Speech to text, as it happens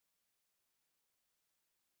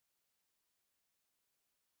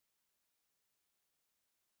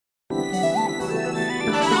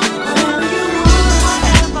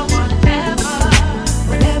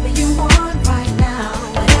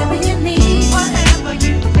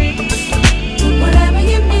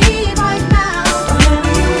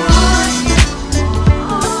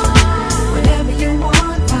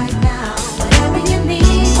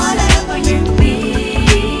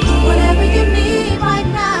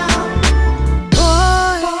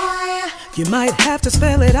might have to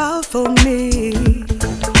spell it out for me,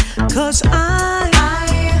 'cause I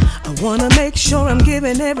wanna make sure I'm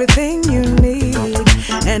giving everything you need,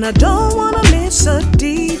 and I don't wanna miss a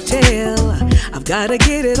detail. I've gotta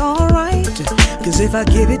get it all right, 'cause if I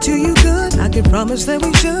give it to you good, I can promise that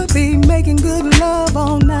we should be making good love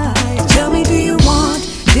all night. Tell me, do you want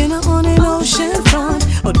dinner on an ocean front,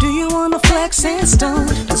 or do you wanna flex and stunt?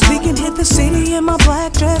 'Cause we can hit the city in my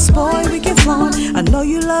black dress, boy, we can flaunt. I know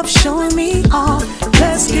you love showing me off.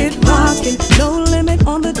 Let's get rockin', no limit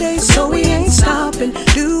on the day, so we ain't stopping.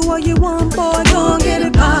 Do what you want, boy, go and get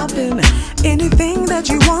it poppin'. Anything that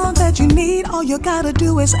you want, that you need, all you gotta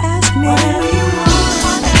do is ask me. Whatever you want,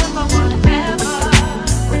 whatever, whatever.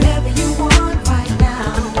 Whatever you want right now,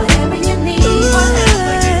 whatever you need,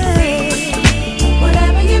 whatever you need.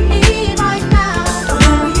 Whatever you need right now,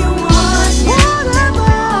 whatever you want,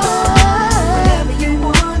 whatever. Whatever you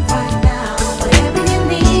want right now, whatever you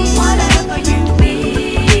need, whatever you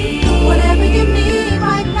need. Whatever you need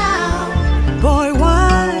right now. Boy, why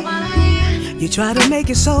you try to make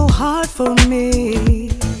it so hard for me?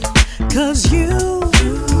 'Cause you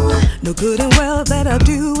know good and well that I'll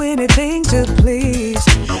do anything to please,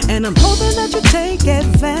 and I'm hoping that you take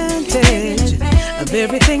advantage of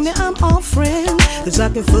everything that I'm offering, 'cause I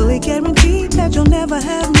can fully guarantee that you'll never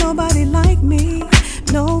have nobody like me.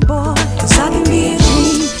 No, boy, 'cause I can be a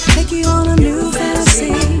dream, take you on a new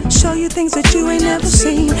fantasy, show you things that you ain't never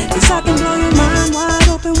seen, 'cause I can blow your mind wide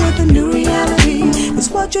open with a new reality. It's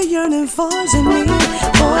what you're yearning for is in me.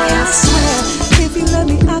 Boy, I swear, if you let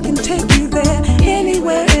me, I can take you there,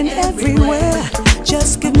 anywhere and everywhere.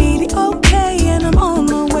 Just give me the okay, and I'm on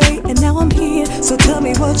my way, and now I'm here, so tell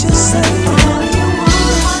me what you say. Whatever you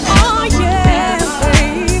want, oh yeah,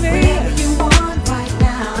 baby. whatever you want right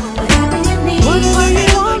now, whatever you need, Whatever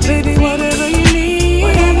you want, baby, whatever you need.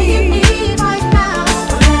 whatever you need right now,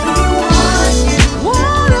 whatever you want,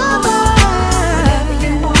 Whatever. whatever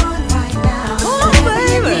you want right now, Oh,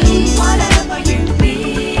 baby. whatever you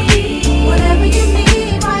need, whatever you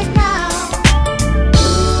need right now.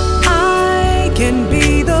 I can be